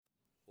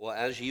Well,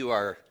 as you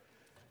are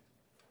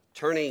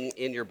turning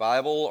in your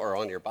Bible or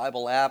on your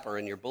Bible app or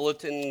in your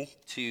bulletin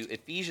to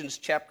Ephesians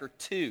chapter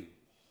 2,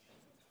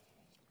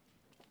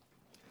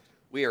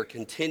 we are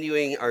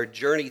continuing our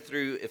journey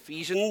through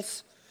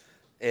Ephesians.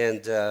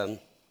 And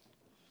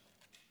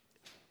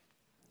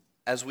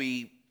as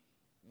we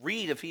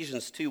read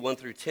Ephesians 2, 1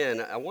 through 10,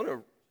 I want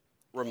to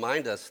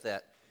remind us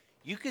that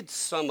you could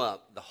sum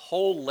up the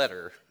whole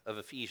letter of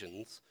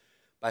Ephesians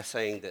by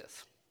saying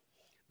this,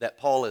 that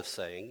Paul is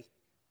saying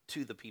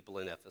to the people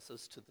in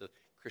Ephesus, to the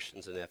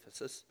Christians in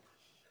Ephesus,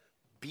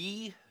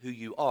 be who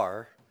you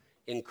are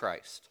in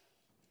Christ.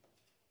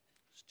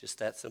 It's just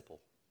that simple.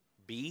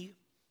 Be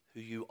who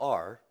you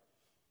are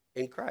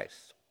in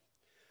Christ.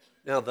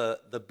 Now,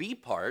 the be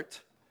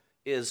part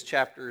is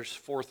chapters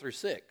 4 through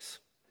 6.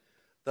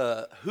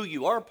 The who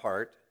you are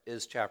part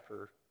is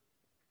chapter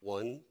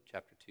 1,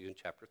 chapter 2, and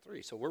chapter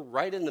 3. So we're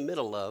right in the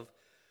middle of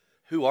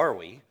who are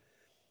we?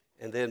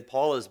 And then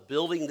Paul is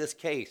building this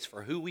case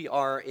for who we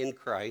are in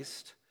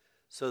Christ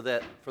so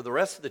that for the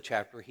rest of the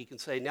chapter he can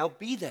say, now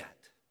be that.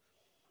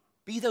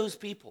 Be those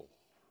people.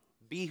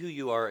 Be who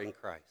you are in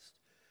Christ.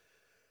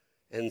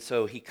 And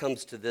so he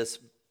comes to this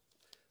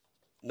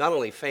not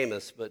only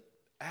famous but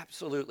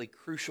absolutely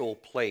crucial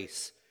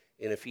place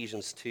in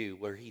Ephesians 2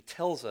 where he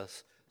tells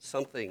us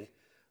something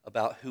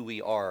about who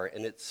we are.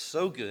 And it's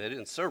so good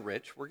and so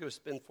rich, we're going to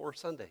spend 4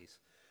 Sundays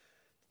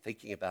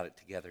thinking about it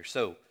together.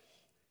 So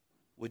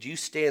would you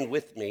stand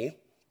with me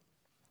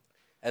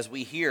as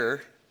we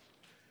hear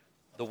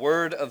the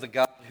word of the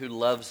God who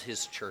loves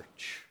his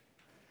church,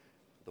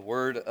 the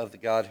word of the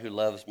God who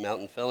loves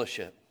Mountain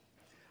Fellowship.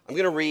 I'm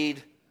going to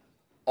read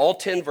all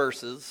 10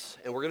 verses,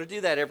 and we're going to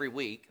do that every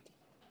week,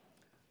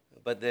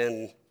 but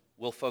then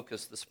we'll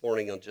focus this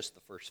morning on just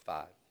the first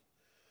 5.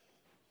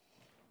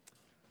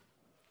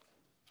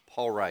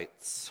 Paul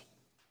writes,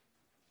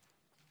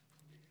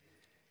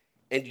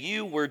 "And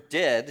you were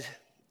dead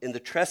in the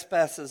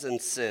trespasses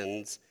and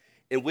sins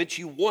in which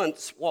you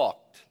once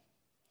walked,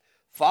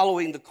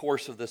 following the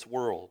course of this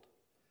world,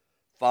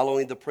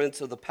 following the prince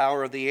of the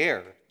power of the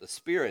air, the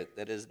spirit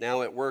that is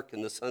now at work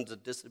in the sons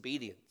of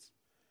disobedience,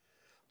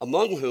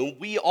 among whom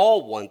we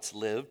all once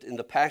lived in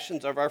the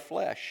passions of our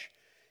flesh,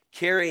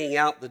 carrying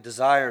out the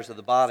desires of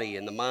the body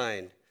and the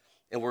mind,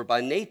 and were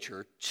by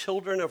nature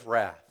children of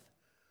wrath,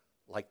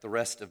 like the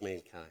rest of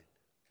mankind.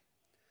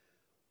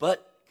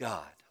 But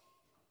God,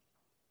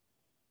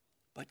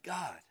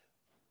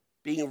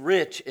 being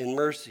rich in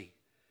mercy,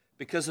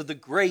 because of the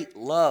great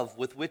love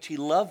with which he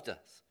loved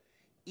us,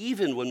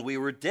 even when we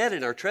were dead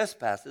in our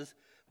trespasses,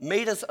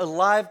 made us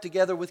alive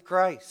together with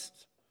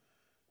Christ.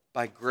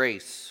 By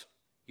grace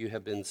you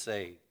have been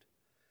saved,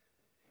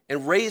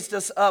 and raised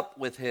us up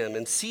with him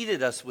and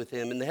seated us with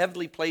him in the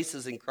heavenly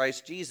places in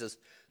Christ Jesus,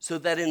 so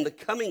that in the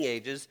coming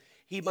ages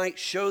he might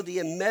show the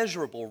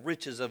immeasurable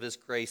riches of his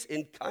grace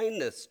in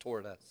kindness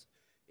toward us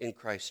in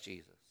Christ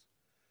Jesus.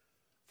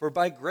 For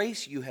by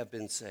grace you have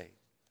been saved,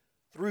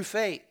 through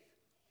faith.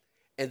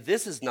 And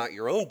this is not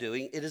your own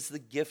doing, it is the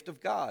gift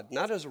of God,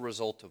 not as a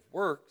result of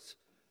works,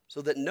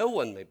 so that no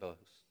one may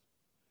boast.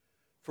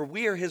 For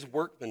we are his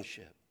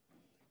workmanship,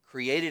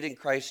 created in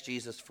Christ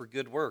Jesus for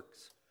good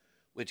works,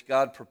 which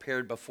God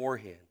prepared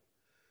beforehand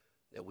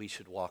that we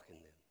should walk in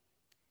them."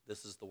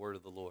 This is the word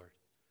of the Lord.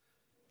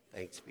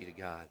 Thanks be to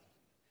God.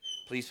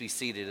 Please be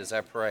seated as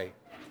I pray.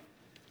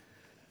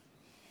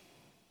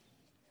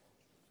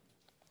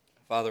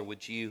 Father,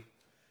 would you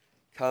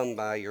come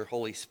by your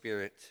Holy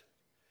Spirit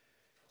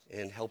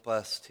and help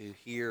us to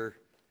hear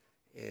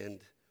and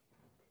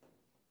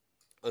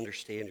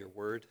understand your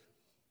word.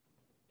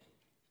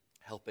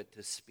 Help it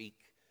to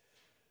speak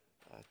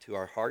to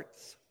our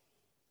hearts,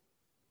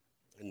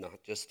 and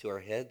not just to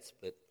our heads,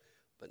 but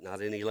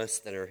not any less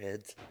than our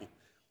heads.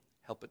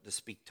 Help it to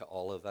speak to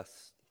all of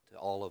us, to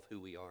all of who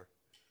we are.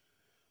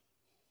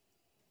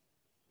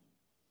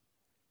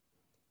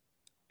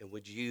 And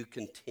would you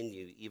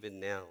continue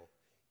even now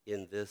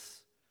in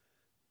this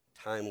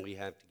time we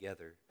have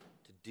together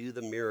to do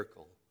the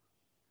miracle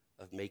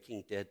of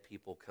making dead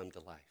people come to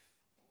life.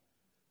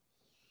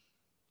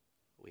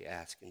 We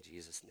ask in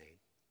Jesus' name.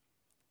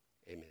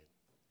 Amen.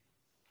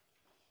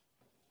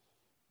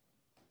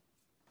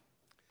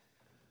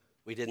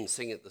 We didn't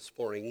sing it this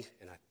morning,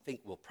 and I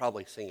think we'll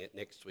probably sing it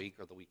next week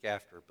or the week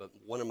after, but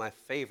one of my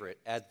favorite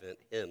Advent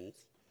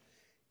hymns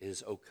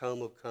is O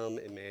Come,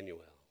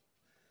 Emmanuel.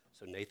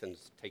 So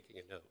Nathan's taking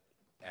a note.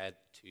 Add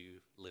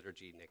to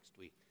liturgy next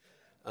week.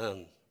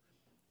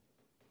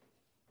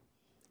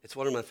 It's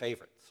one of my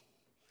favorites.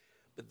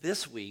 But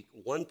this week,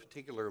 one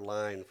particular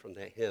line from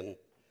that hymn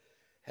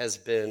has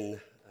been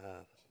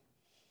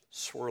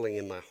swirling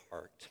in my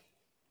heart.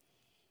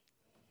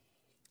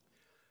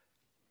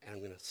 And I'm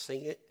going to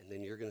sing it, and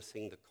then you're going to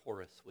sing the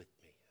chorus with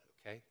me,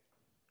 okay?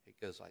 It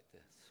goes like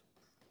this.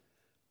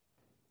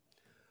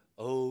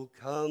 O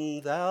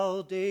come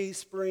thou day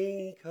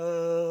spring,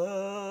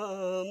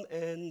 come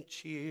and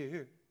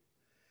cheer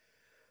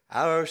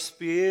our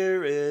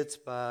spirits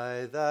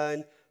by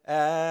thine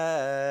advent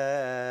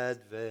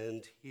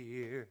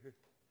here.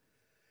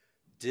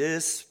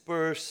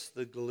 Disperse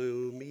the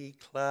gloomy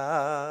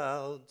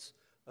clouds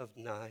of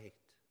night,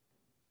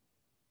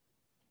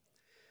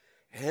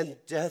 and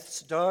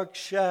death's dark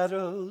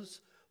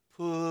shadows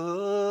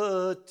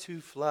put to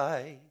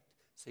flight.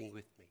 Sing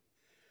with me.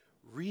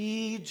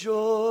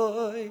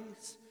 Rejoice,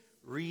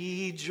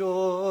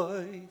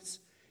 rejoice,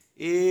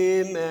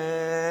 Emmanuel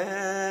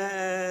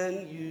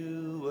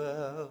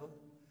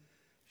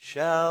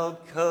shall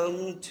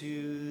come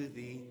to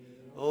thee,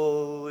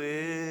 O Israel.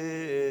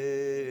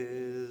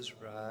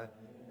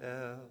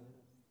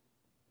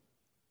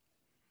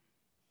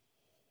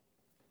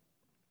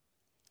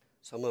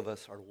 Some of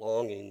us are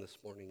longing this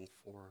morning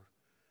for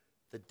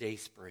the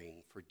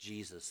dayspring, for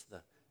Jesus.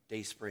 The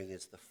dayspring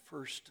is the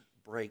first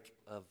break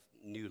of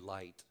new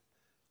light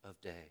of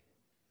day.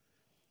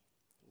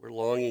 We're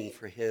longing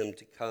for him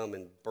to come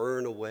and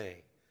burn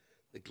away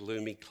the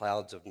gloomy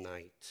clouds of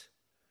night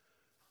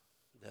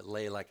that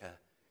lay like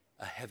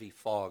a heavy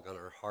fog on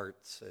our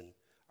hearts and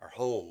our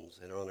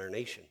homes and on our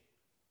nation.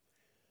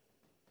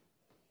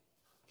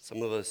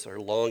 Some of us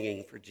are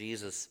longing for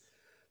Jesus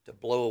to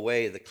blow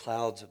away the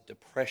clouds of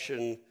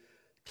depression,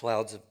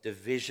 clouds of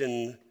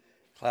division,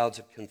 clouds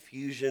of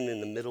confusion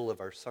in the middle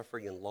of our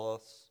suffering and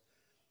loss,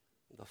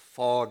 the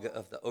fog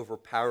of the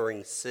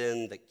overpowering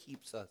sin that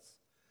keeps us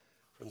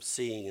from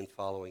seeing and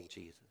following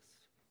Jesus.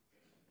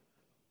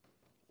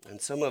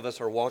 And some of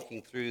us are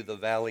walking through the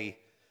valley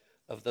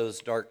of those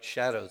dark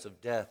shadows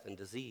of death and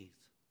disease.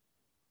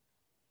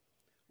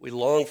 We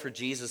long for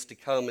Jesus to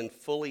come and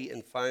fully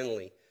and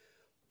finally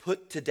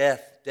put to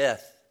death, to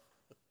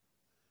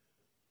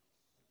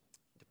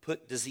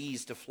put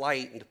disease to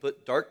flight, and to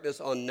put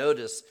darkness on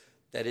notice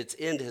that its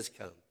end has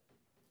come.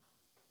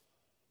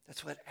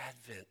 That's what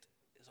Advent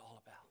is all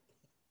about.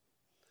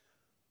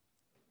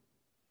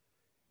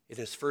 In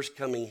his first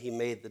coming, he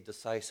made the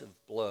decisive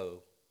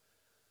blow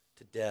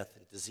to death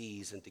and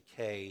disease and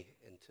decay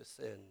and to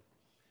sin.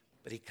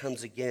 But he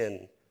comes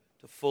again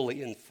to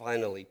fully and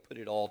finally put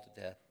it all to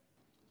death.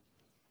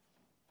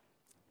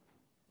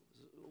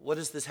 What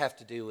does this have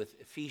to do with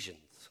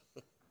Ephesians?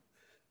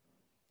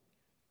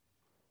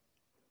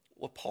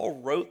 Well,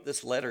 Paul wrote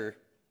this letter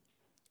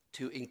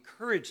to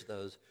encourage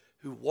those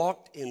who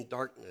walked in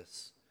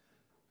darkness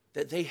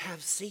that they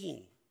have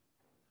seen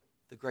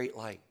the great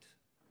light.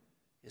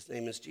 His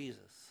name is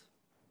Jesus.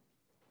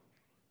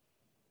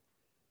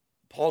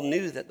 Paul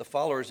knew that the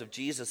followers of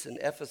Jesus in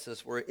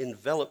Ephesus were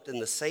enveloped in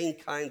the same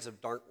kinds of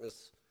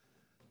darkness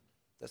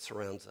that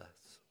surrounds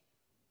us.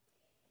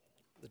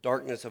 The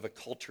darkness of a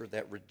culture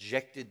that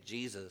rejected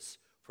Jesus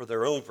for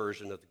their own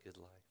version of the good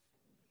life.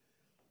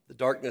 The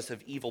darkness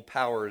of evil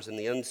powers in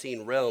the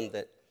unseen realm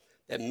that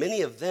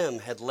many of them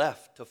had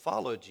left to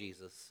follow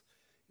Jesus.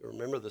 You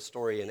remember the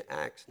story in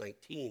Acts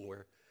 19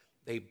 where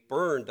they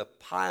burned a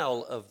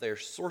pile of their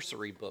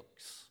sorcery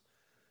books.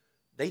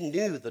 They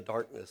knew the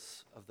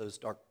darkness of those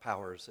dark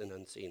powers in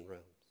unseen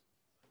realms.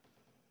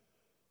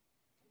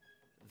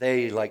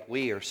 They, like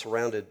we, are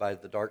surrounded by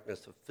the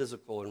darkness of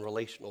physical and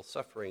relational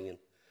suffering and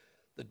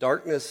the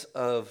darkness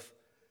of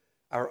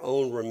our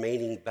own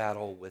remaining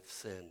battle with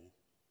sin.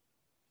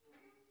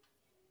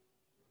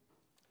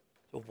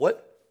 So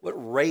what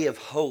ray of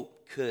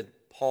hope could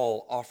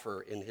Paul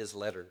offer in his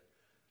letter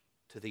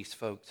to these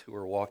folks who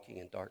are walking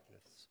in darkness?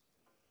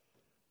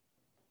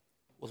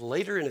 Well,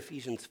 later in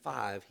Ephesians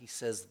 5, he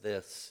says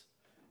this,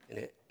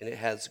 and it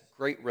has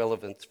great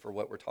relevance for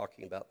what we're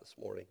talking about this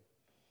morning.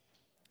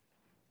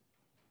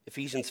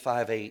 Ephesians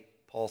 5:8,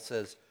 Paul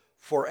says,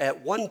 "For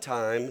at one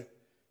time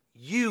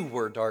you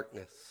were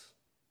darkness,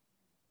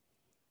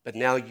 but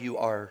now you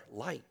are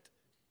light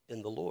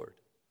in the Lord.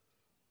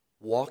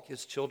 Walk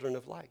as children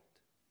of light."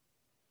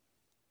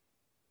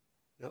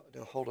 Now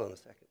hold on a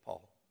second,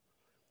 Paul.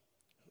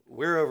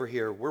 We're over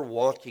here, we're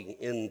walking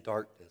in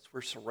darkness.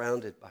 We're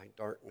surrounded by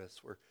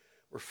darkness.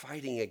 We're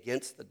fighting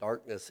against the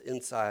darkness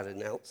inside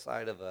and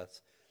outside of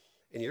us.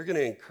 And you're going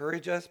to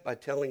encourage us by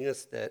telling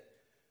us that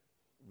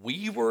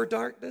we were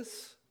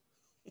darkness?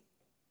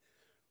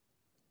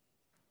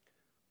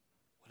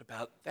 What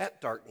about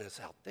that darkness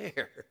out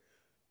there?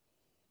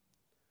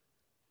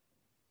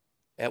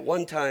 At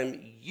one time,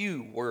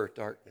 you were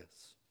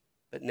darkness,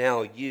 but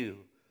now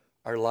you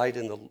are light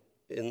in the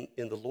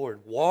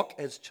Lord. Walk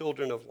as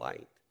children of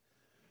light.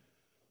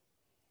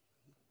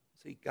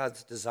 See,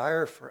 God's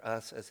desire for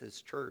us as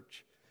his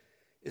church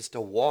is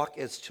to walk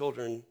as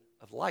children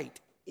of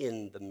light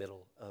in the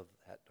middle of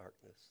that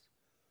darkness.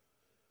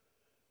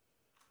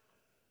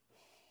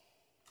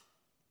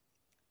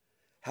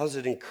 How's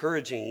it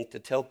encouraging to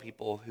tell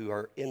people who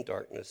are in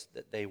darkness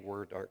that they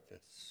were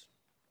darkness?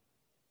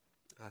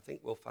 I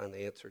think we'll find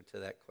the answer to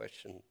that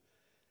question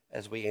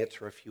as we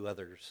answer a few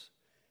others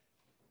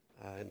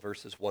in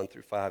verses 1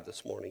 through 5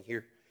 this morning.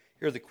 Here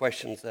are the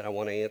questions that I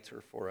want to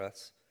answer for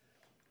us,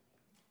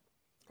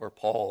 or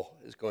Paul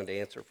is going to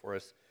answer for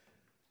us.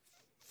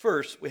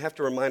 First, we have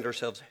to remind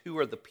ourselves, who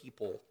are the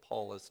people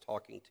Paul is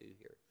talking to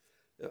here?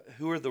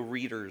 Who are the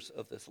readers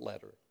of this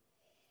letter?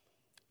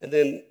 And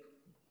then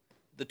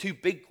the two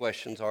big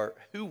questions are,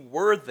 who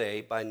were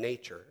they by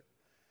nature,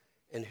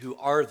 and who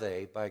are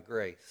they by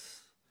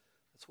grace?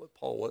 That's what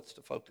Paul wants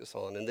to focus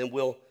on. And then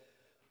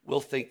we'll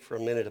think for a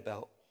minute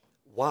about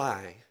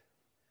why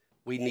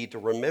we need to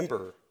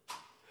remember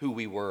who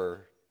we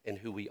were and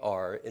who we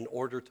are in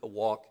order to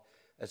walk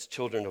as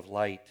children of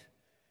light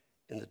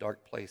in the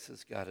dark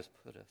places God has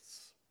put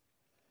us.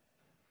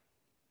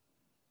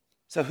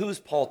 So who is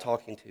Paul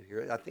talking to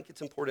here? I think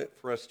it's important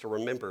for us to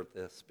remember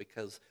this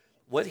because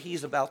what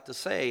he's about to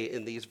say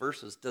in these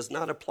verses does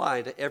not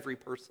apply to every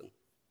person.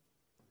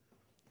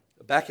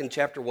 Back in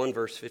chapter 1,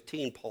 verse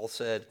 15, Paul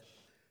said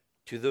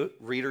to the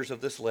readers of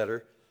this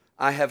letter,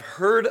 I have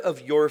heard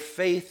of your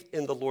faith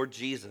in the Lord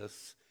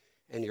Jesus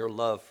and your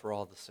love for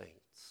all the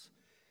saints.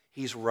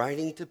 He's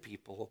writing to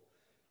people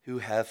who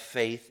have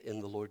faith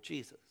in the Lord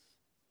Jesus.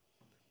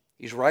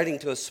 He's writing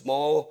to a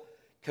small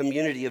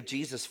community of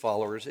Jesus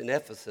followers in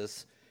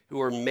Ephesus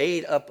who are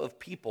made up of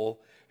people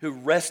who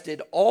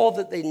rested all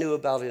that they knew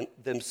about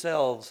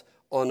themselves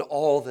on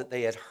all that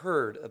they had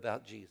heard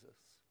about Jesus.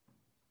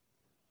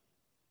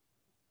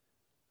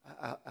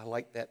 I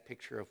like that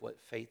picture of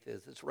what faith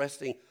is. It's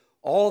resting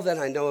all that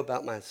I know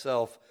about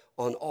myself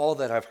on all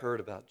that I've heard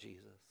about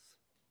Jesus.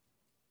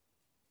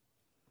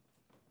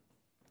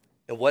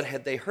 And what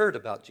had they heard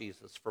about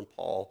Jesus from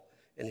Paul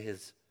and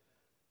his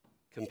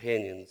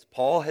companions?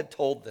 Paul had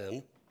told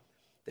them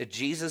that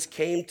Jesus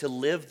came to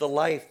live the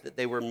life that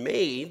they were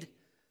made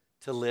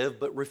to live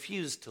but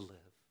refused to live.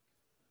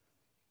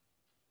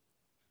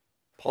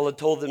 Paul had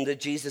told them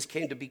that Jesus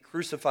came to be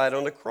crucified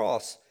on a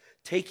cross,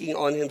 taking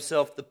on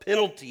himself the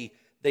penalty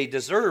they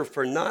deserve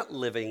for not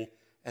living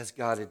as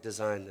God had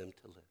designed them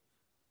to live.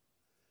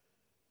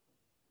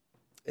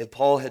 And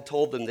Paul had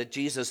told them that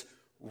Jesus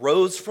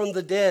rose from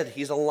the dead.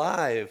 He's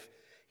alive.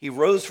 He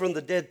rose from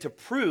the dead to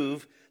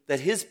prove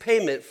that his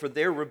payment for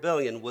their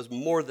rebellion was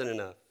more than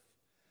enough.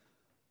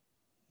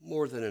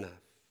 More than enough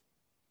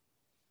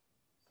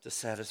to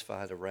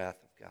satisfy the wrath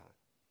of God.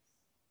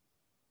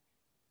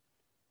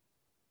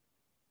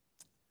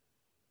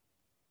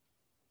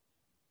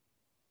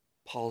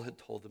 Paul had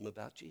told them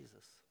about Jesus.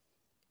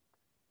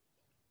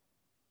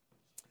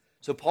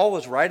 So Paul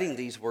was writing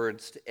these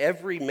words to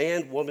every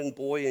man, woman,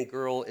 boy, and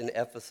girl in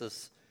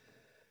Ephesus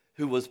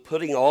who was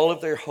putting all of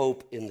their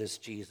hope in this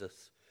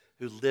Jesus,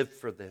 who lived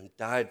for them,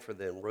 died for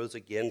them, rose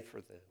again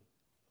for them.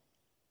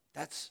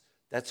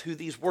 That's who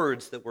these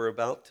words that we're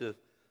about to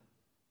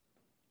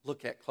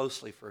look at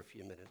closely for a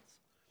few minutes,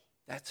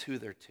 that's who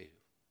they're to.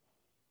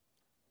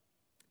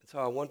 And so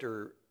I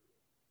wonder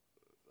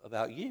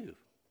about you.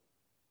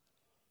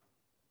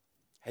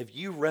 Have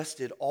you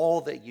rested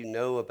all that you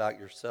know about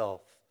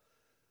yourself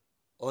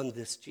on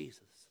this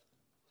Jesus?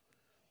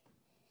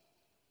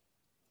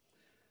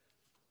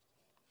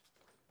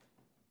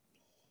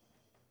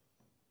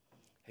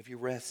 Have you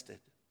rested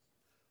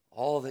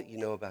all that you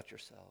know about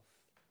yourself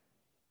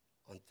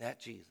on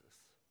that Jesus?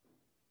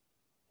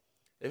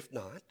 If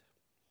not,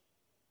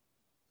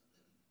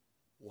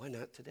 why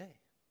not today?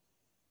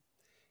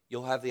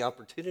 You'll have the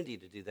opportunity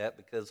to do that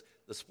because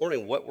this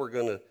morning what we're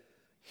going to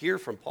hear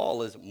from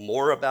Paul is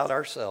more about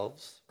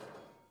ourselves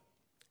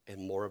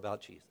and more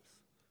about Jesus.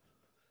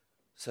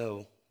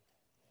 So,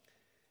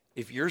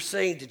 if you're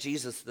saying to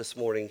Jesus this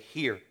morning,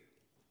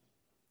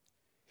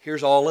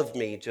 here's all of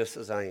me just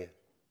as I am.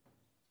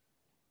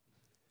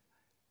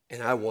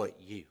 And I want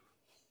you.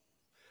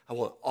 I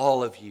want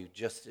all of you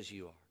just as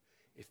you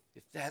are.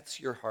 If that's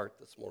your heart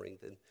this morning,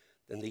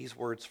 then these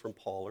words from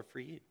Paul are for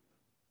you.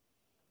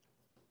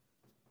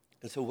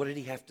 And so what did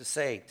he have to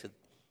say to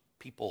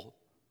people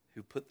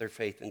who put their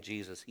faith in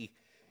Jesus? He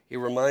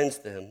reminds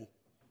them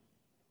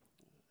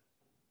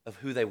of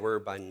who they were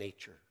by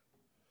nature.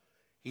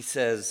 He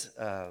says,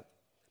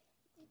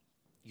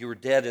 you were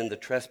dead in the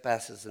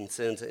trespasses and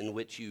sins in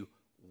which you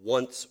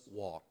once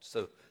walked.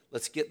 So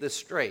let's get this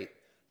straight.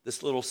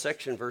 This little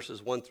section,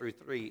 verses 1 through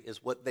 3,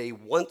 is what they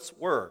once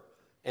were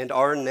and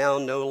are now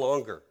no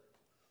longer.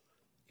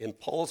 In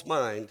Paul's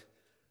mind,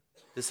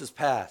 this is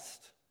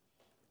past.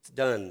 It's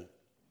done.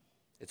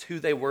 It's who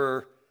they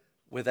were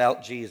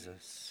without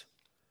Jesus.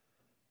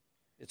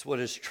 It's what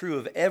is true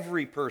of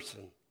every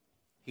person.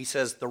 He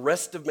says the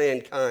rest of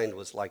mankind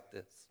was like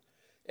this.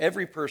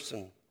 Every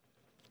person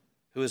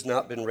who has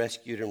not been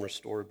rescued and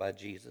restored by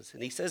Jesus.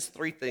 And he says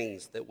three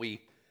things that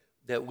we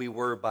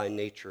were by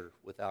nature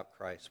without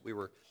Christ. We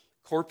were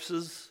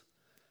corpses,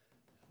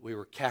 we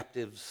were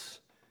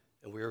captives,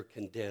 and we were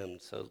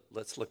condemned. So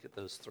let's look at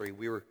those three.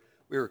 We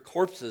were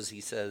corpses,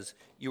 he says.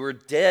 You were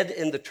dead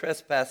in the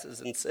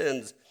trespasses and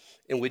sins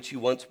in which you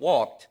once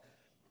walked.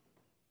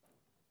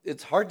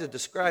 It's hard to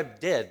describe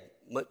dead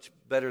much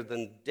better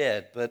than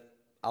dead, but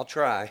I'll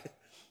try.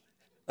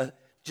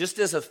 Just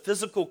as a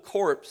physical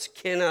corpse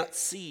cannot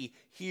see,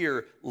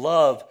 hear,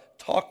 love,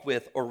 talk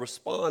with, or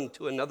respond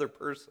to another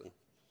person,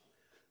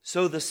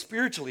 so the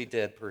spiritually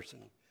dead person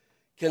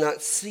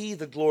cannot see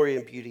the glory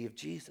and beauty of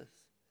Jesus.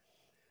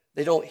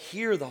 They don't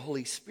hear the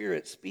Holy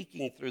Spirit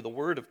speaking through the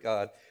Word of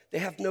God. They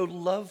have no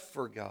love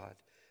for God.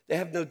 They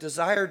have no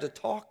desire to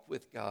talk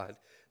with God.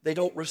 They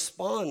don't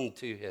respond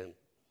to Him.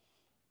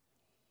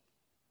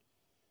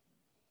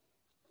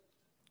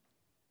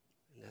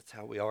 And that's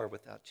how we are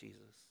without Jesus.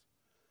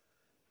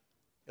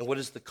 And what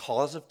is the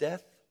cause of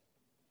death?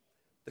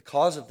 The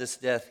cause of this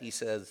death, he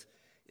says,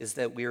 is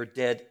that we are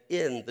dead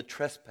in the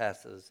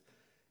trespasses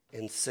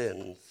and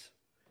sins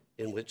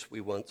in which we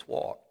once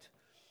walked.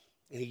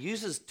 And he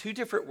uses two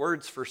different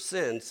words for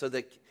sin so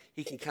that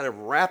he can kind of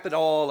wrap it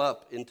all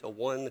up into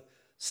one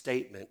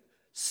statement,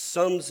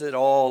 sums it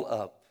all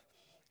up.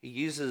 He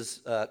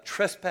uses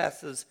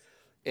trespasses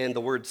and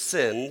the word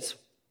sins.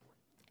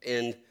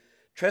 And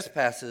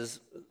trespasses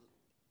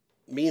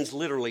means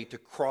literally to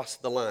cross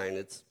the line.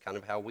 It's kind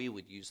of how we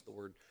would use the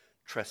word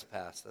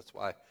trespass. That's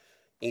why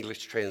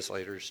English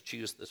translators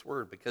choose this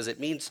word, because it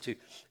means to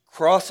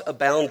cross a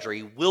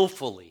boundary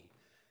willfully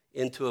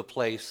into a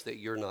place that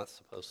you're not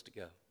supposed to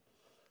go.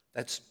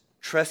 That's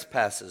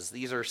trespasses.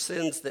 These are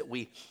sins that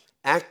we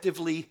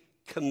actively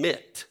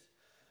commit.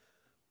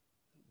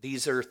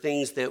 These are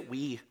things that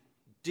we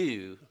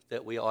do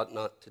that we ought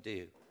not to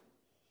do.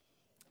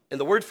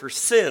 And the word for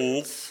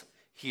sins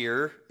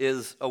here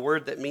is a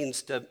word that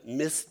means to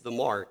miss the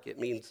mark. It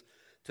means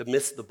to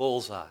miss the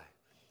bullseye,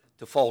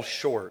 to fall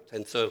short.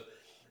 And so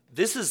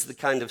this is the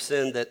kind of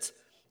sin that's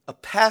a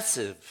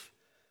passive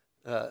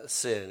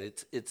sin.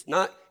 It's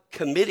not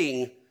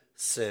committing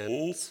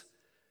sins.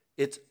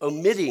 It's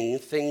omitting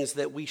things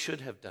that we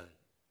should have done.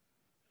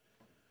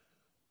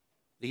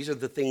 These are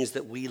the things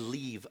that we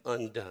leave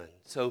undone.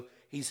 So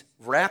he's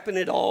wrapping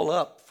it all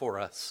up for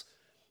us.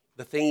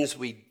 The things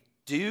we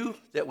do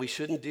that we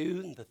shouldn't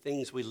do, and the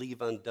things we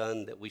leave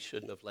undone that we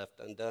shouldn't have left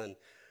undone.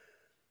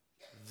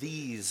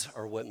 These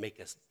are what make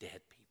us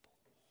dead people.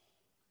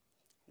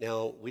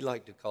 Now, we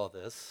like to call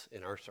this,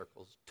 in our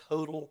circles,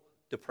 total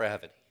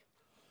depravity.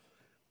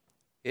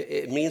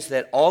 It means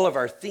that all of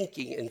our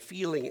thinking and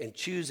feeling and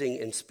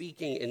choosing and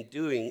speaking and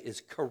doing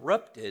is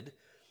corrupted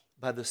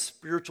by the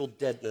spiritual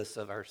deadness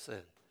of our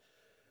sin.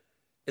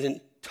 And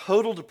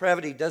total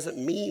depravity doesn't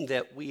mean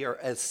that we are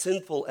as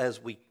sinful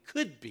as we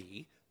could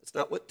be. That's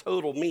not what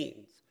total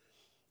means.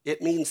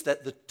 It means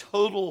that the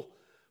total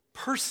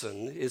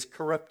person is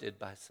corrupted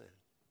by sin.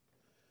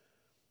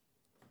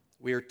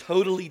 We are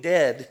totally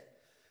dead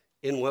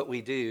in what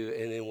we do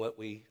and in what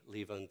we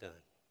leave undone.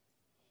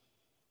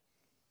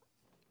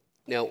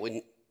 Now,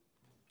 when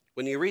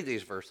you read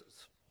these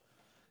verses,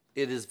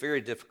 it is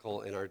very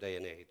difficult in our day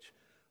and age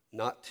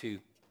not to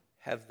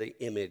have the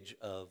image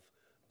of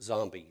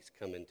zombies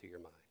come into your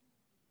mind.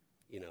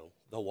 You know,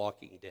 the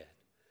Walking Dead.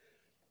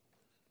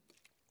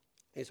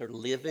 These are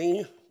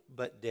living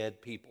but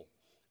dead people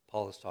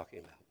Paul is talking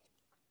about.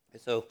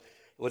 And so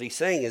what he's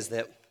saying is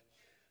that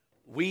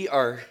we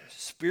are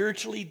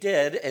spiritually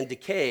dead and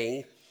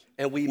decaying,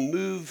 and we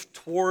move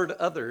toward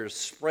others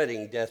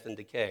spreading death and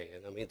decay.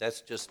 And I mean,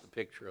 that's just the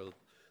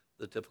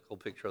typical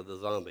picture of the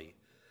zombie.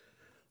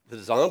 The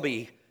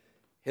zombie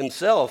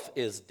himself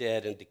is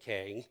dead and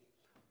decaying,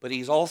 but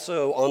he's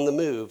also on the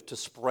move to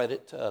spread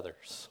it to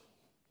others.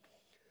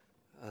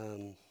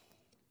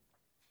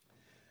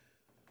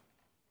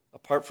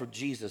 Apart from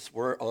Jesus,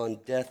 we're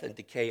on death and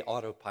decay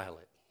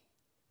autopilot.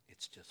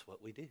 It's just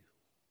what we do.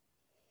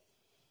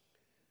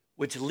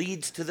 Which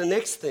leads to the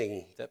next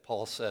thing that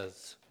Paul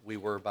says we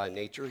were by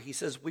nature. He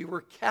says we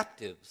were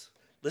captives.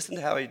 Listen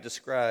to how he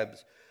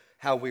describes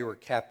how we were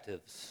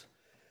captives.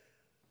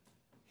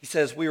 He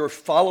says we were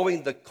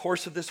following the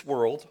course of this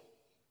world,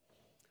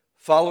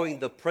 following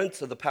the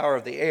prince of the power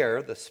of the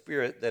air, the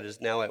spirit that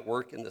is now at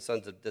work in the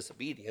sons of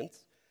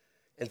disobedience.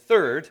 And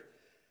third,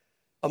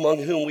 among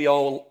whom we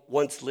all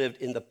once lived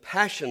in the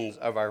passions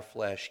of our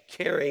flesh,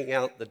 carrying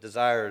out the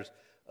desires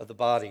of the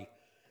body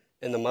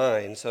and the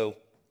mind. So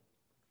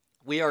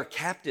we are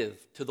captive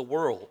to the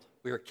world.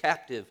 We are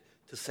captive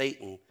to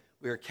Satan.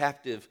 We are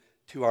captive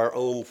to our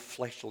own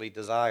fleshly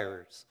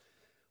desires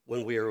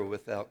when we are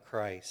without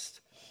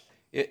Christ.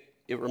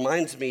 It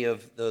reminds me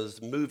of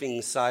those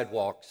moving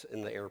sidewalks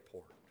in the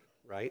airport,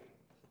 right?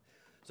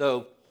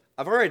 So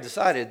I've already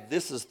decided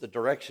this is the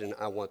direction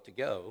I want to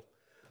go,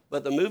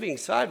 but the moving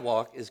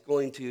sidewalk is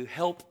going to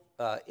help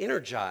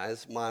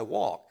energize my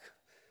walk.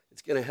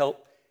 It's going to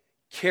help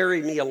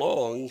carry me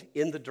along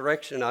in the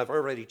direction I've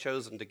already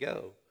chosen to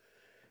go.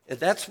 And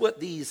that's what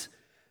these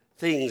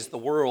things, the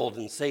world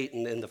and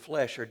Satan and the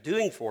flesh, are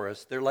doing for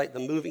us. They're like the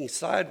moving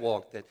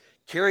sidewalk that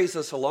carries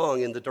us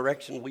along in the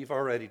direction we've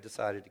already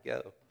decided to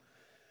go.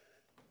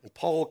 And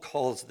Paul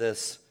calls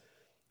this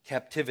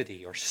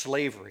captivity or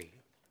slavery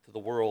to the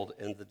world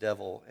and the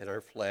devil and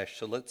our flesh.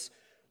 So let's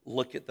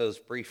look at those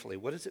briefly.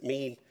 What does it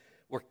mean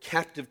we're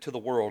captive to the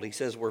world? He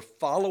says we're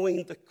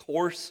following the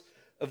course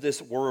of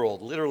this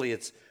world. Literally,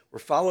 we're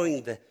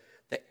following the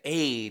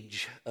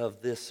age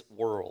of this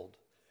world.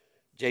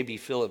 J.B.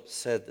 Phillips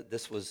said that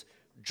this was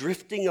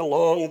drifting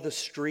along the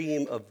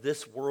stream of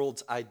this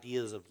world's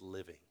ideas of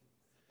living.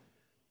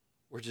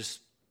 We're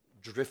just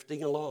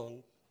drifting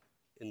along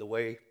in the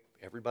way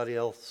everybody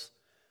else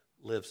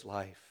lives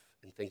life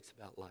and thinks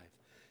about life.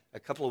 A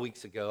couple of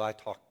weeks ago,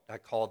 I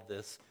called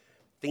this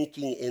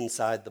thinking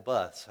inside the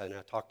bus, and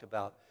I talked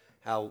about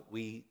how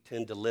we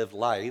tend to live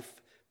life,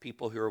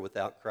 people who are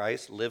without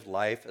Christ live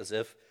life as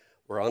if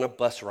we're on a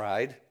bus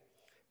ride,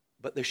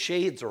 but the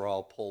shades are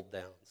all pulled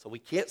down. So we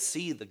can't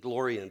see the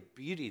glory and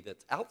beauty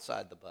that's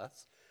outside the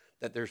bus,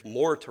 that there's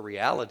more to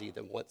reality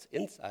than what's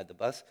inside the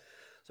bus.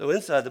 So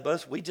inside the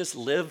bus, we just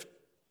live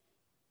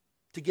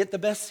to get the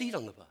best seat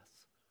on the bus.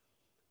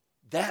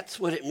 That's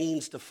what it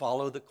means to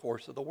follow the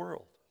course of the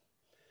world,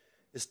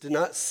 is to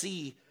not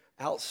see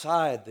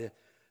outside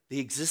the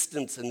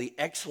existence and the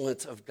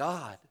excellence of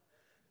God.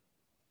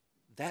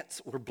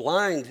 We're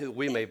blind to,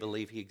 we may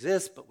believe he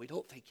exists, but we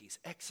don't think he's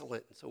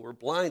excellent. And so we're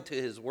blind to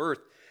his worth.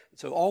 And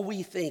so all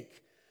we think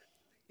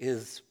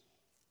is,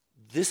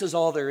 this is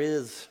all there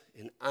is,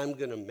 and I'm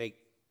going to make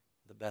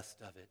the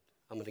best of it.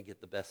 I'm going to get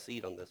the best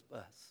seat on this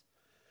bus.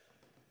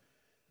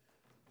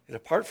 And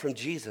apart from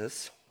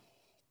Jesus,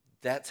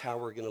 that's how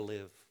we're going to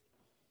live,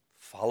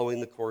 following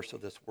the course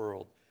of this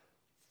world,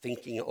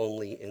 thinking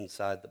only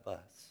inside the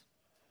bus.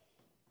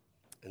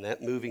 And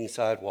that moving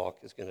sidewalk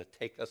is going to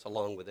take us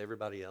along with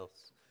everybody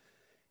else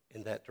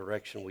in that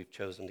direction we've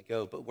chosen to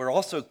go. But we're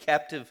also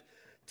captive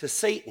to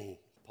Satan,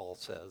 Paul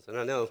says. And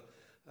I know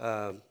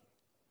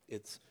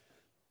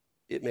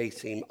it may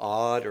seem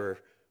odd or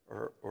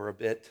a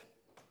bit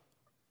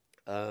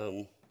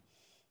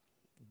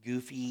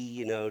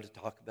goofy, to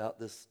talk about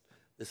this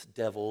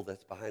devil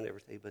that's behind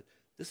everything. But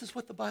this is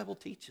what the Bible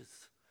teaches.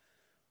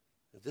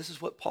 This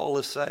is what Paul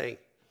is saying.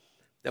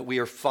 That we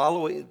are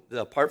following,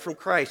 apart from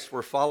Christ,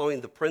 we're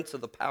following the prince of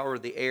the power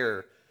of the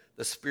air,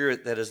 the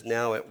spirit that is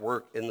now at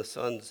work in the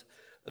sons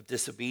of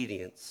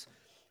disobedience.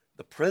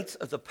 The prince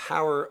of the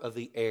power of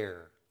the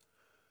air.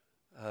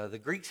 The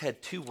Greeks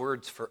had two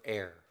words for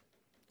air.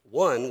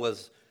 One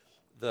was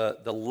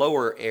the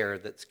lower air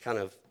that's kind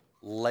of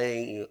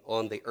laying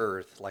on the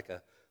earth like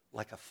a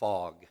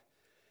fog.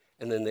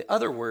 And then the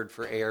other word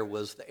for air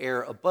was the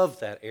air above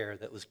that air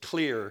that was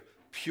clear,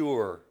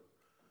 pure,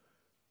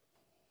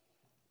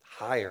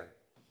 higher.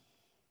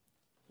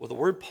 Well, the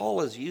word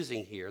Paul is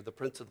using here, the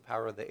prince of the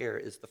power of the air,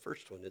 is the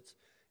first one.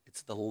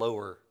 It's the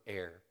lower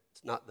air.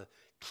 It's not the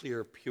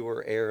clear,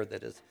 pure air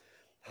that is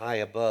high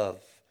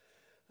above.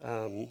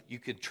 You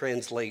could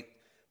translate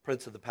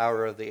prince of the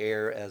power of the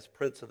air as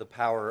prince of the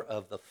power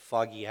of the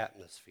foggy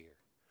atmosphere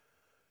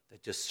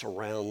that just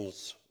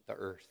surrounds the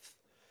earth.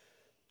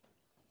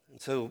 And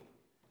so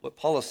what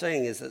Paul is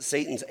saying is that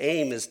Satan's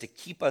aim is to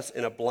keep us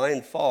in a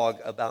blind fog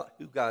about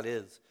who God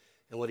is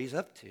and what he's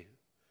up to.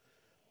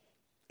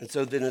 And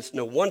so then it's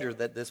no wonder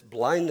that this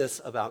blindness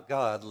about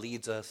God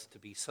leads us to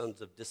be sons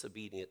of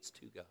disobedience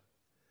to God.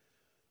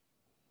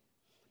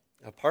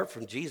 Apart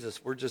from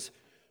Jesus, we're just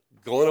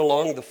going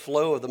along the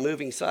flow of the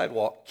moving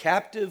sidewalk,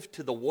 captive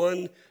to the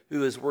one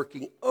who is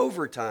working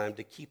overtime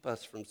to keep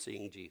us from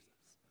seeing Jesus.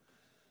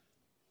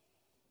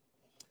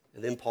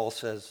 And then Paul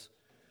says,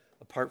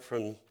 apart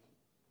from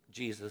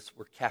Jesus,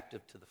 we're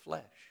captive to the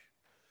flesh.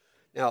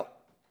 Now,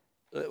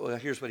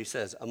 here's what he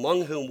says.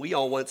 Among whom we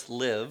all once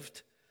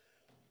lived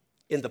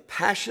in the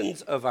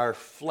passions of our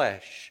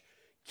flesh,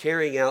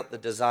 carrying out the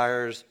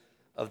desires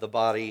of the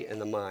body and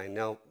the mind.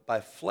 Now,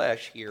 by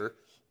flesh here,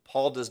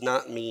 Paul does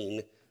not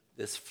mean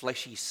this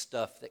fleshy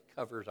stuff that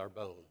covers our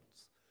bones.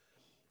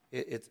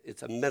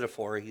 It's a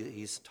metaphor.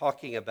 He's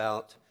talking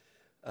about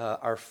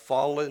our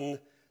fallen,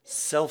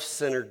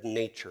 self-centered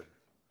nature.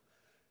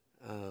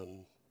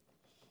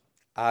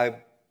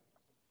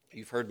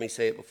 You've heard me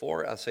say it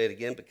before. I'll say it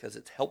again because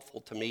it's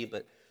helpful to me,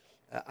 but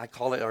I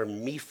call it our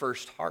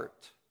me-first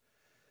heart.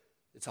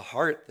 It's a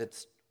heart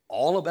that's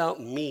all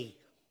about me.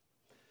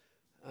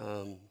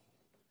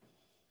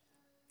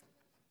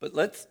 But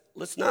let's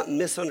not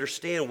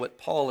misunderstand what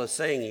Paul is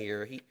saying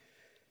here.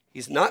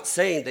 He's not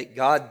saying that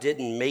God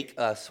didn't make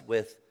us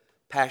with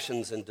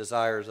passions and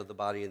desires of the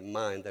body and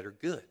mind that are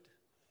good.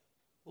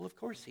 Well, of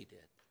course he did.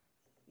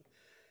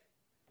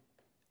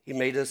 He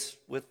made us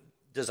with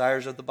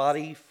desires of the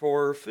body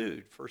for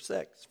food, for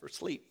sex, for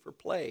sleep, for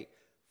play,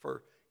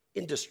 for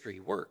industry,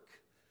 work.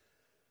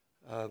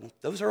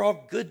 Those are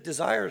all good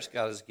desires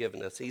God has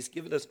given us. He's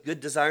given us good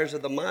desires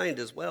of the mind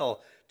as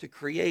well, to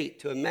create,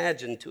 to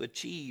imagine, to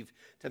achieve,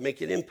 to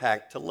make an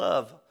impact, to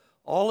love.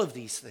 All of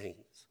these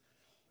things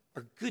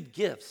are good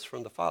gifts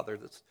from the Father.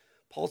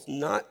 Paul's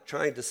not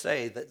trying to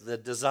say that the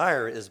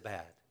desire is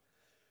bad.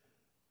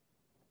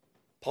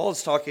 Paul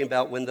is talking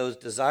about when those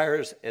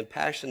desires and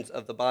passions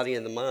of the body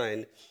and the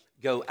mind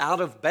go out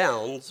of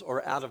bounds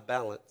or out of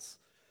balance.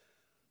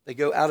 They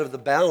go out of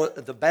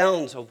the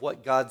bounds of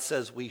what God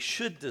says we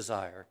should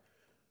desire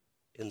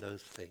in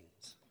those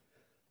things.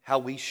 How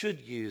we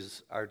should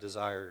use our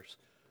desires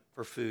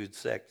for food,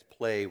 sex,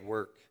 play,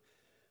 work,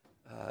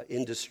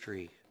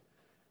 industry,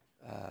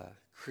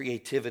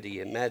 creativity,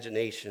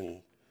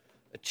 imagination,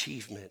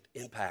 achievement,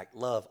 impact,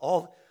 love.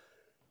 All,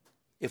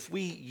 if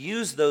we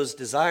use those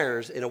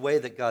desires in a way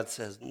that God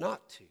says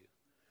not to,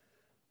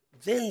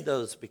 then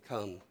those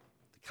become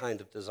the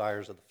kind of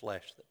desires of the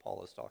flesh that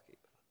Paul is talking about.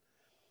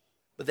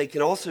 But they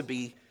can also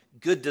be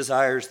good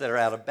desires that are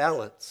out of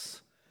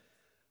balance,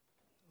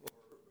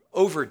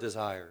 over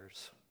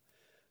desires.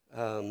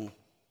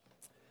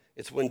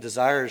 It's when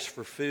desires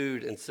for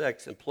food and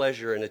sex and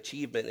pleasure and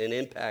achievement and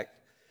impact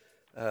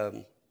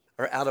are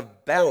are out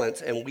of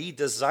balance and we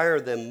desire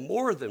them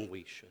more than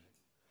we should.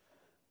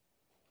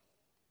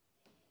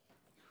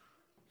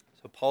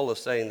 So Paul is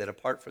saying that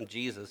apart from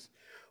Jesus,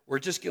 we're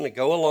just going to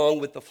go along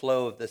with the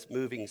flow of this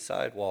moving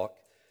sidewalk,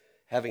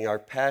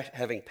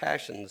 having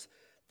passions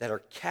that are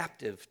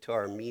captive to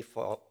our me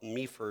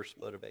first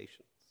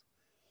motivations.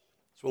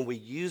 It's when we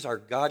use our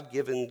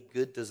God-given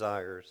good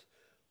desires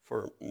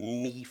for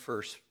me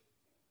first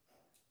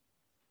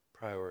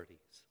priorities.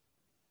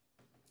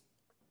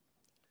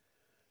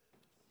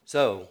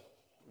 So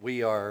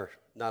we are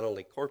not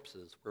only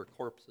corpses, we're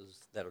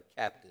corpses that are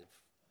captive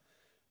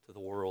to the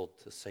world,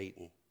 to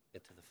Satan,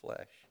 and to the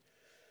flesh.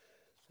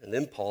 And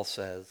then Paul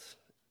says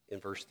in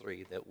verse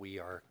 3 that we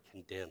are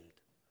condemned.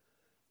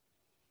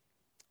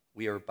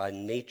 We are by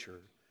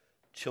nature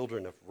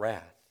children of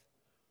wrath,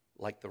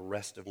 like the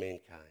rest of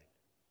mankind.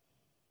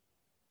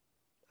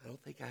 I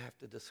don't think I have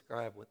to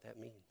describe what that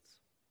means. It's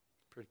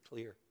pretty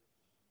clear.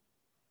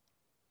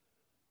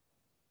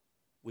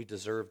 We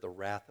deserve the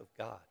wrath of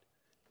God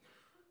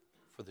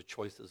for the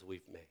choices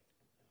we've made.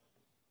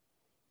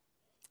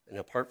 And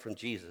apart from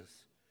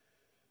Jesus,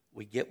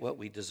 we get what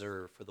we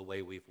deserve for the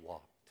way we've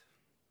walked.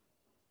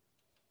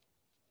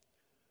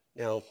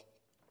 Now,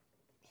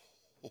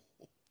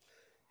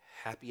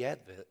 happy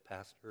Advent,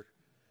 Pastor.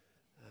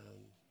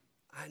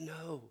 I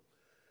know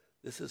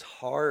this is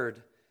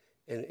hard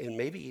and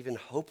maybe even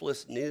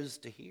hopeless news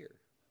to hear.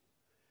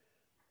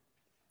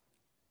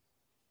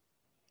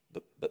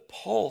 But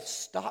Paul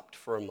stopped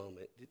for a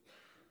moment.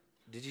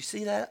 Did you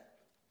see that?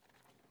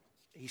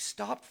 He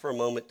stopped for a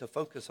moment to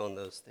focus on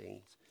those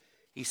things.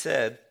 He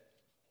said,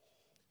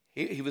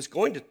 he was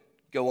going to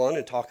go on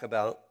and talk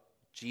about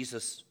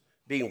Jesus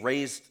being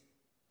raised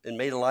and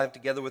made alive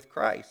together with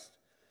Christ.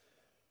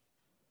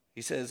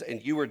 He says,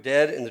 and you were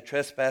dead in the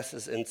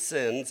trespasses and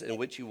sins in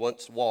which you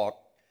once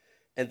walked.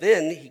 And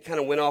then he kind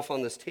of went off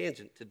on this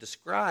tangent to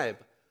describe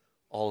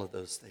all of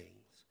those things.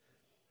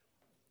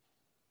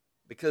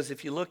 Because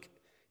if you look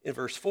in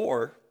verse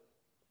 4,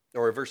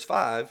 or verse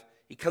 5,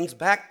 he comes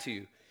back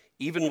to,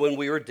 even when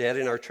we were dead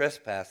in our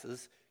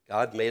trespasses,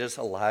 God made us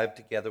alive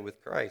together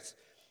with Christ.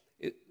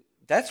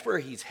 That's where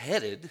he's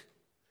headed,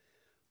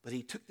 but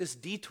he took this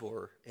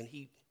detour and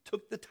he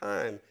took the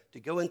time to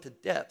go into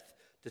depth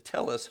to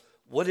tell us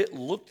what it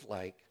looked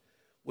like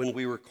when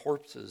we were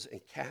corpses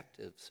and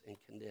captives and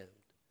condemned.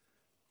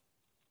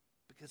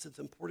 Because it's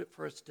important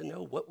for us to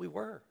know what we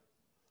were.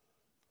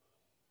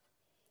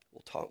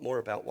 We'll talk more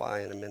about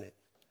why in a minute.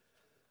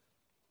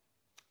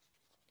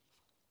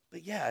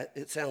 But yeah,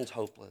 it sounds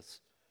hopeless.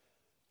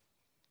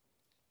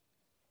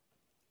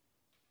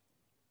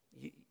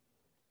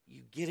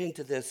 You get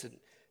into this, and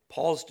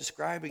Paul's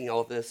describing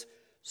all this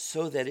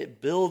so that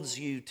it builds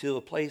you to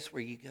a place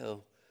where you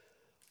go,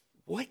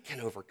 what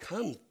can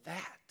overcome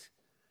that?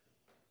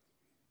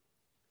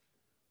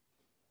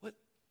 What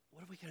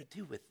are we going to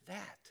do with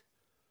that?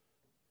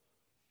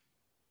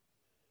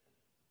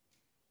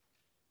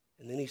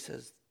 And then he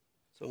says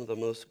some of the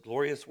most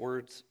glorious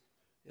words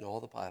in all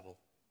the Bible.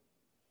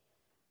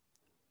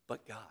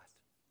 But God.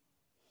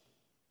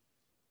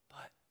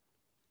 But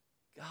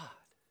God.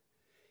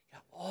 Yeah,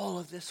 all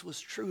of this was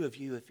true of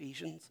you,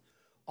 Ephesians.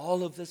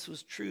 All of this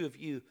was true of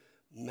you,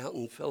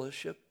 Mountain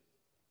Fellowship.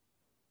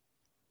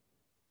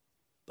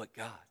 But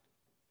God.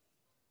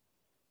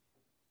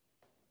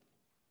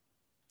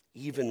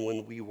 Even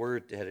when we were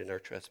dead in our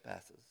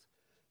trespasses,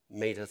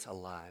 made us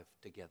alive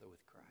together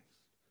with Christ.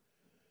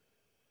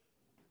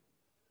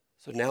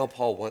 So now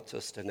Paul wants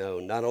us to know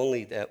not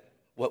only that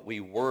what we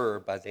were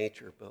by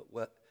nature,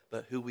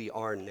 but who we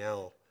are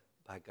now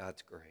by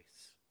God's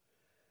grace.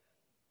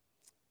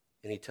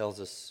 And he tells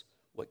us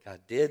what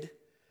God did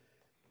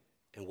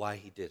and why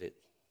he did it.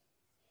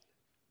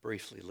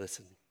 Briefly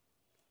listen.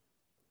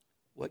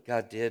 What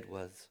God did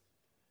was,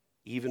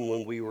 even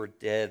when we were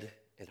dead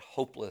and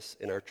hopeless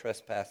in our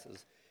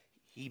trespasses,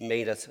 he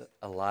made us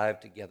alive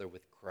together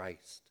with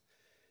Christ.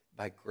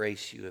 By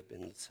grace you have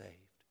been saved.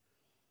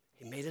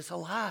 He made us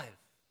alive.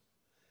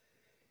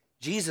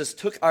 Jesus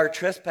took our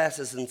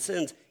trespasses and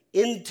sins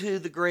into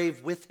the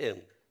grave with him.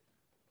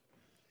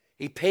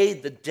 He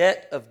paid the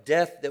debt of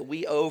death that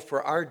we owe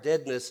for our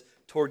deadness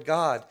toward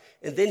God.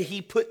 And then he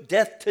put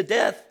death to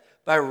death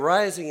by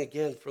rising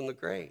again from the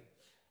grave.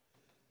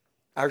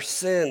 Our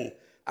sin,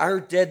 our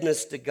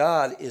deadness to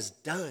God is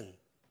done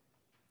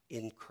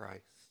in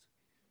Christ.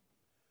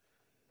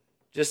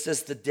 Just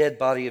as the dead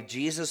body of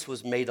Jesus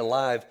was made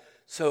alive,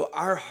 so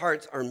our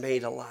hearts are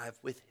made alive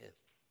with him.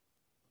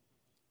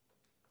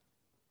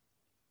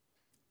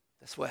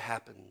 That's what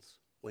happens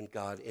when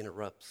God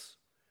interrupts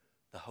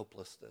the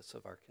hopelessness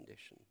of our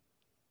condition.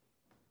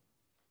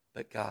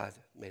 But God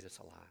made us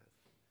alive.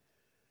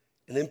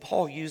 And then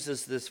Paul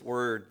uses this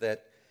word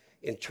that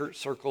in church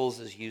circles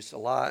is used a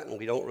lot, and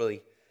we don't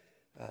really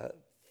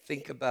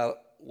think about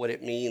what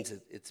it means.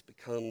 It's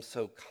become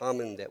so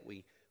common that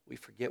we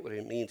forget what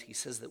it means. He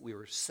says that we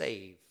were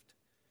saved.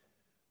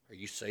 Are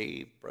you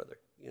saved, brother?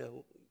 You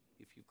know,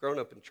 if you've grown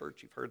up in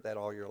church, you've heard that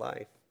all your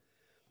life.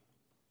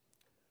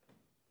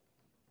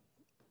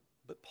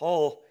 But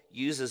Paul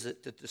uses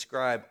it to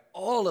describe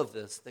all of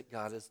this that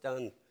God has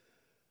done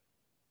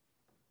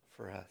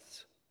for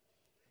us.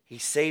 He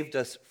saved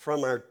us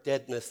from our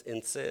deadness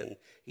in sin.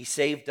 He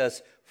saved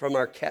us from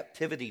our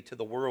captivity to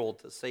the world,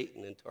 to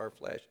Satan, and to our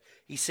flesh.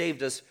 He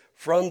saved us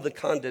from the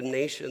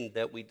condemnation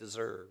that we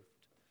deserved.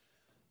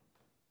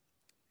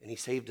 And he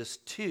saved us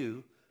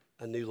to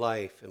a new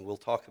life, and we'll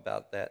talk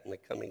about that in the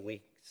coming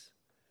weeks.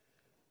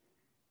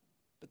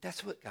 But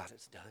that's what God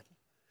has done.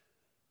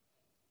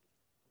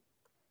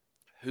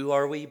 Who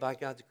are we by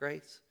God's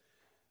grace?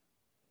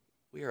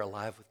 We are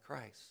alive with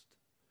Christ.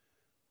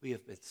 We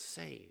have been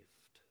saved.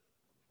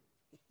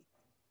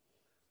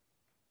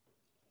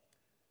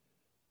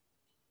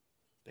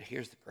 But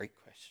here's the great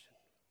question.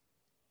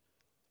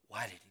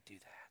 Why did he do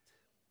that?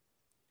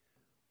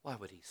 Why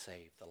would he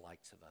save the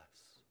likes of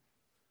us?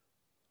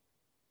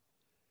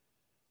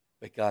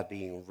 But God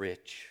being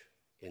rich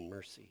in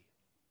mercy.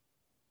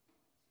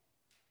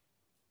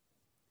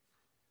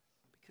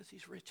 Because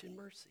he's rich in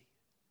mercy.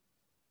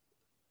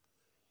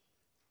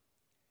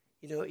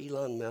 You know,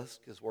 Elon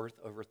Musk is worth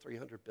over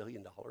 $300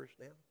 billion now.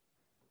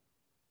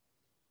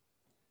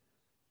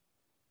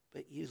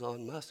 But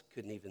Elon Musk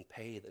couldn't even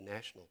pay the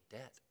national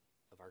debt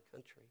of our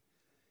country.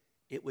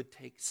 It would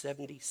take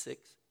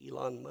 76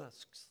 Elon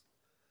Musks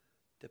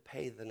to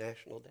pay the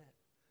national debt.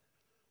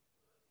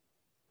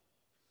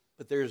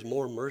 But there is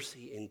more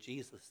mercy in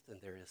Jesus than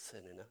there is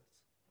sin in us.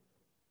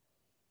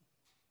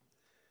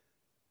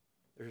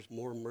 There's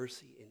more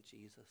mercy in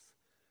Jesus.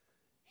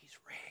 He's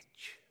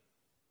rich.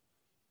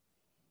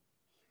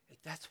 And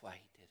that's why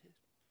he did it.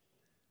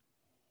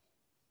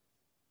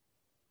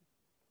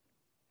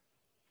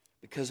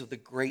 Because of the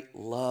great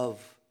love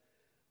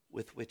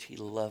with which he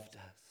loved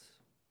us.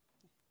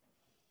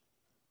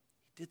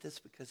 He did this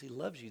because he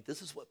loves you.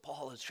 This is what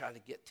Paul is trying to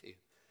get to.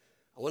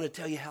 I want to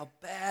tell you how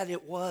bad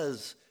it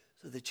was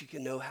so that you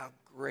can know how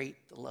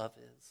great the love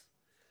is.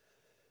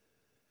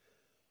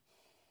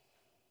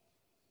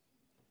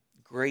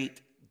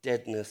 Great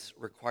deadness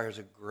requires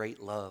a great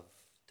love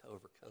to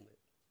overcome it.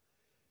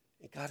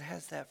 And God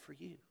has that for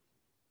you.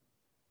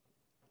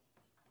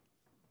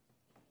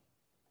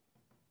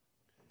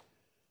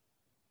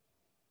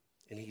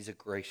 And he's a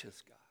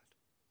gracious God.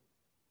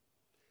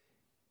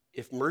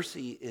 If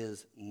mercy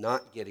is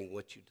not getting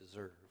what you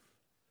deserve,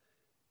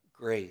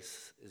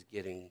 grace is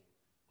getting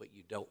what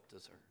you don't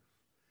deserve.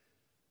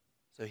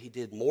 So he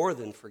did more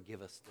than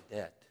forgive us the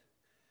debt.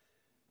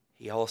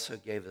 He also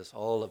gave us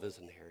all of his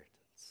inheritance.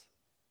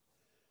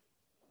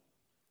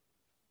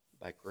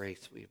 By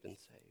grace we've been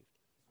saved.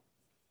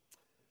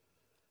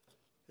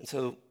 And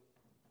so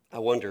I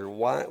wonder,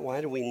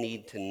 why do we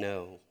need to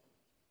know?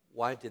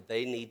 Why did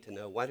they need to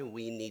know? Why do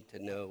we need to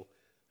know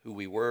who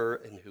we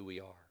were and who we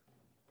are?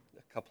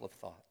 A couple of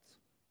thoughts.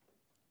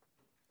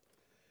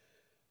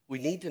 We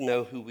need to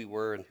know who we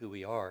were and who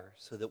we are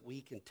so that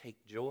we can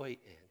take joy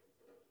in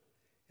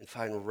and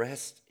find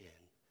rest in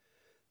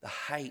the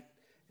height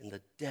and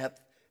the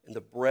depth and the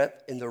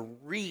breadth and the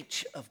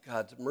reach of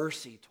God's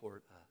mercy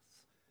toward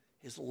us,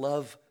 his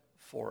love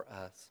for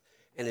us,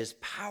 and his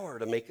power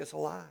to make us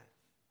alive.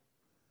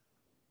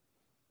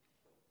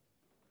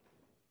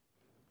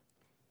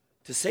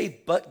 To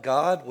say, but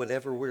God,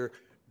 whenever we're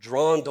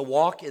drawn to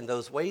walk in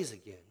those ways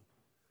again,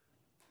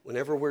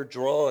 whenever we're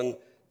drawn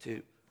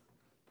to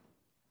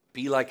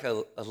be like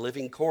a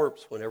living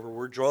corpse, whenever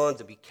we're drawn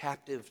to be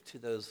captive to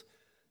those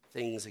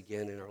things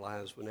again in our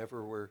lives,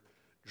 whenever we're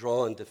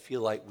drawn to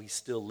feel like we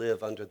still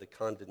live under the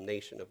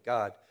condemnation of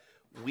God,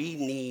 we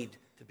need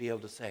to be able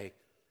to say,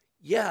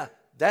 yeah,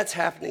 that's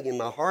happening in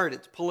my heart.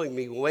 It's pulling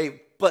me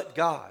away, but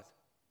God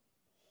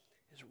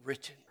is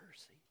rich in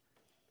mercy.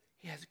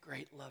 He has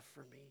great love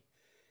for me.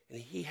 And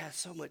he has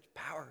so much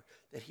power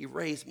that he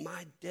raised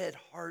my dead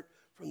heart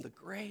from the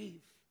grave.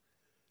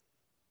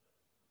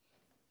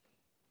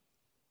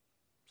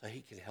 So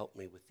he can help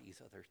me with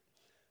these other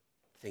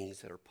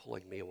things that are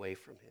pulling me away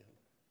from him.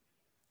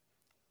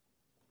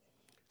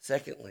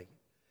 Secondly,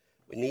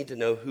 we need to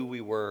know who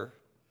we were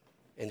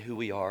and who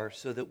we are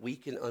so that we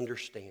can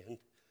understand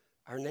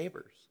our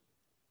neighbors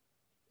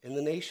and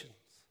the nations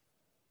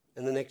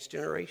and the next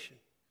generation.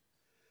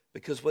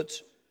 Because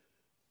what's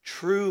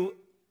true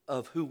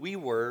of who we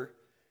were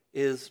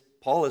is,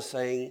 Paul is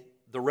saying,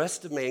 the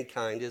rest of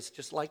mankind is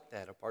just like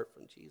that apart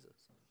from Jesus.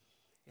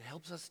 It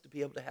helps us to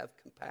be able to have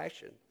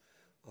compassion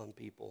on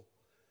people.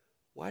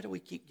 Why do we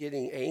keep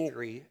getting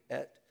angry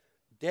at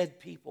dead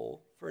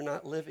people for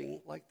not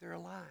living like they're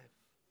alive?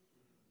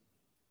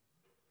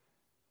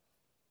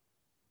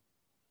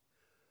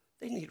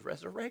 They need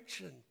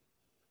resurrection.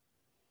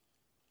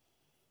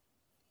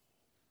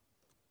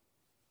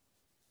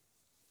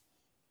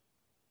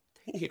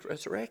 They need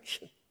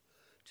resurrection,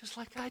 just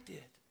like I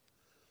did.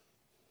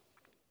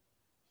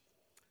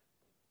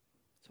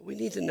 So we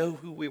need to know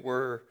who we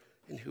were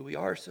and who we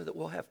are so that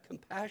we'll have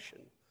compassion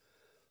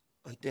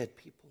on dead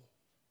people.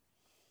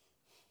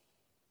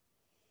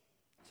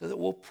 So that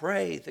we'll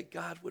pray that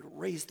God would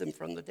raise them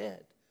from the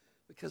dead,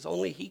 because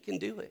only he can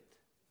do it.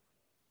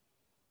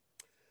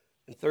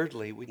 And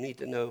thirdly, we need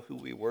to know who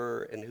we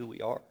were and who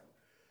we are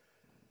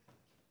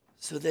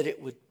so that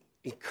it would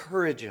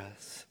encourage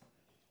us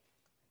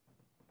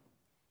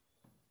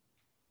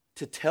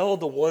to tell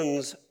the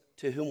ones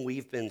to whom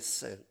we've been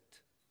sent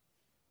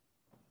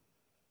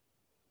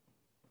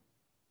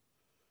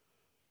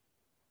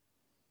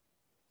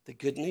the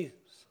good news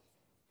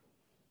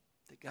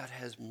that God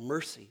has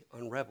mercy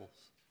on rebels,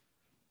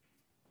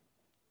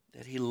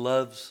 that he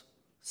loves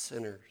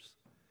sinners.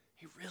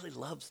 He really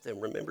loves them.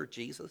 Remember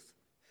Jesus?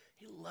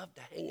 He loved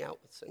to hang out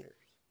with sinners.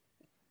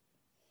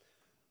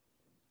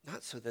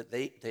 Not so that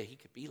he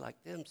could be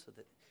like them, so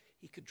that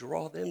he could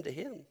draw them to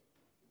him.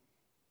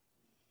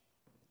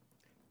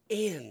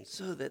 And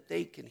so that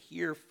they can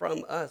hear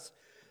from us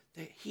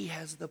that he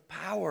has the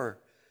power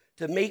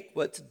to make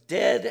what's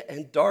dead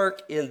and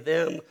dark in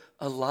them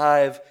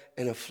alive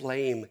and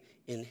aflame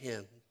in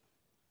him.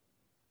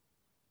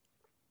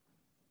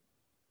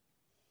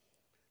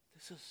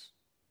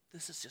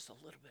 This is just a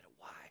little bit of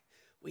why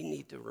we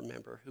need to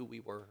remember who we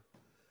were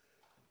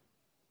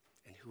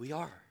and who we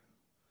are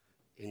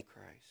in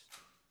Christ.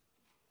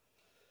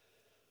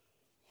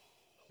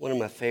 One of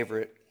my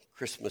favorite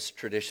Christmas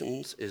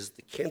traditions is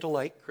the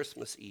candlelight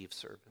Christmas Eve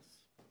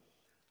service.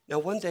 Now,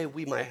 one day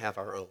we might have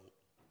our own,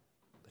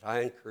 but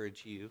I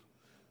encourage you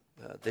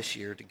this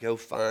year to go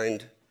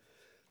find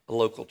a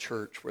local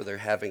church where they're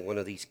having one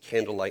of these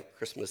candlelight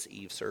Christmas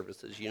Eve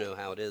services. You know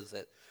how it is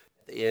at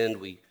the end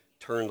we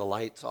turn the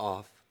lights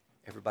off,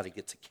 everybody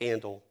gets a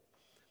candle,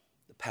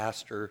 the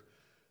pastor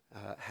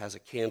has a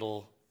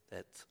candle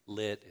that's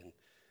lit, and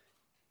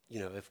you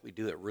know, if we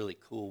do it really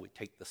cool, we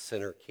take the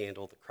center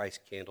candle, the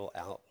Christ candle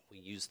out, we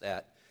use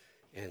that,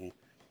 and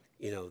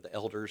you know, the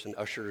elders and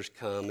ushers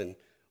come and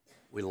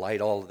we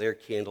light all of their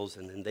candles,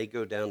 and then they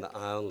go down the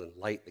aisle and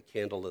light the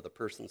candle of the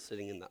person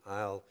sitting in the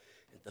aisle,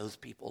 and those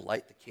people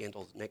light the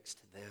candles next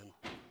to them.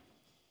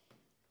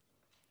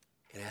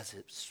 And as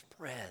it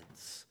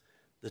spreads,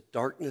 the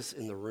darkness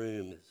in the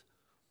room is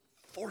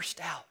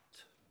forced out.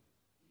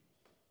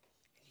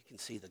 And you can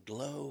see the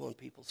glow on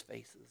people's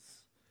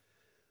faces,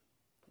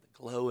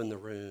 the glow in the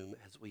room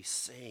as we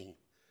sing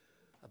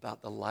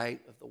about the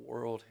light of the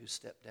world who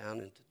stepped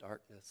down into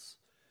darkness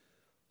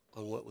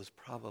on what was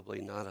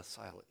probably not a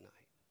silent night.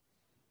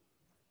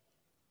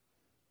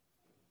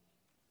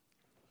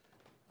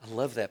 I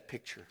love that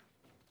picture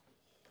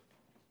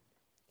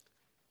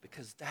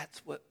because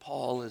that's what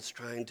Paul is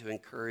trying to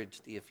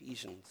encourage the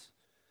Ephesians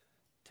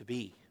to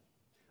be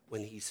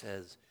when he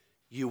says,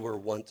 you were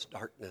once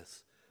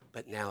darkness,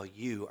 but now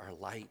you are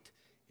light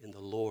in the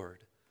Lord.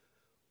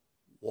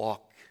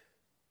 Walk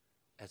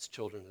as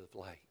children of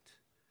light.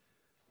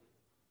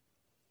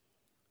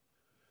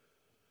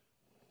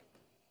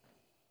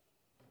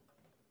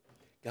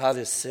 God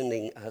is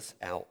sending us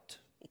out,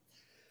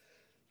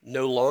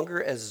 no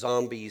longer as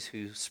zombies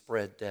who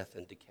spread death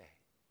and decay,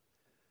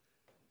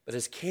 but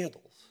as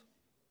candles,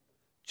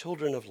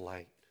 children of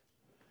light,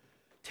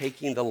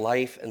 taking the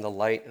life and the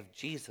light of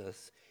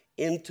Jesus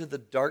into the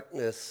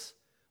darkness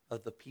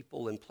of the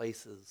people and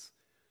places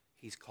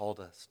he's called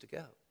us to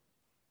go.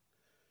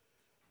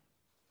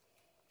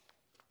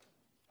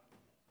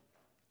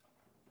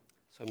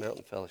 So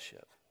Mountain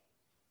Fellowship,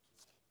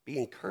 be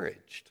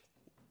encouraged.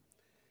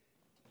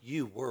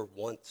 You were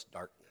once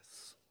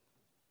darkness,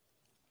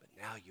 but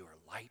now you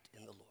are light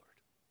in the Lord.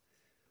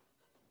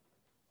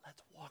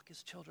 Let's walk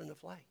as children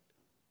of light.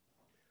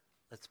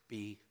 Let's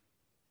be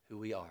who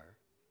we are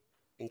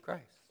in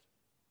Christ.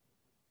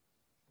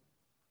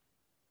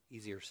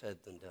 Easier said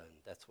than done.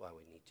 That's why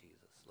we need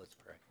Jesus. Let's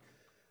pray.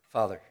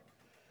 Father,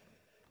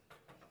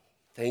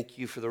 thank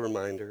you for the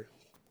reminder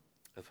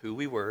of who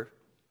we were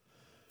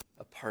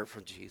apart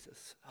from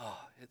Jesus. Oh,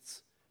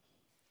 it's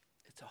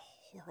a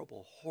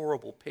horrible,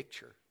 horrible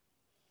picture.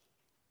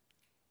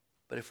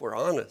 But if we're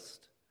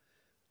honest,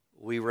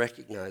 we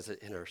recognize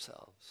it in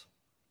ourselves.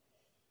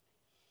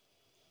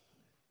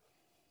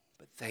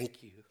 But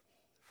thank you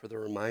for the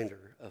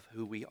reminder of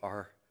who we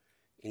are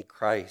in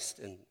Christ,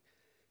 and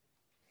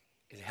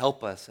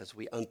help us as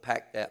we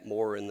unpack that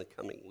more in the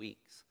coming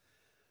weeks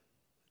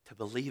to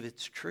believe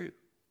it's true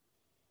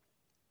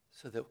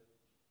so that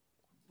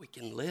we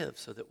can live,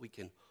 so that we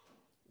can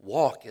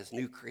walk as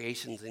new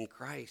creations in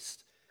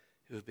Christ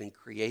who have been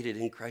created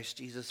in Christ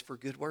Jesus for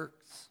good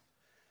works.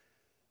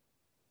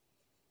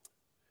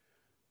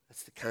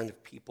 That's the kind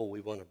of people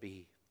we want to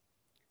be,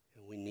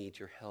 and we need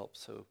your help.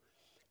 So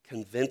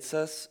convince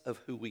us of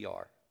who we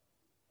are,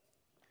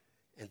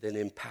 and then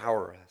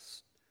empower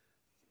us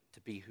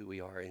to be who we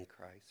are in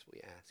Christ,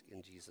 we ask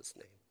in Jesus'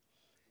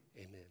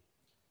 name. Amen.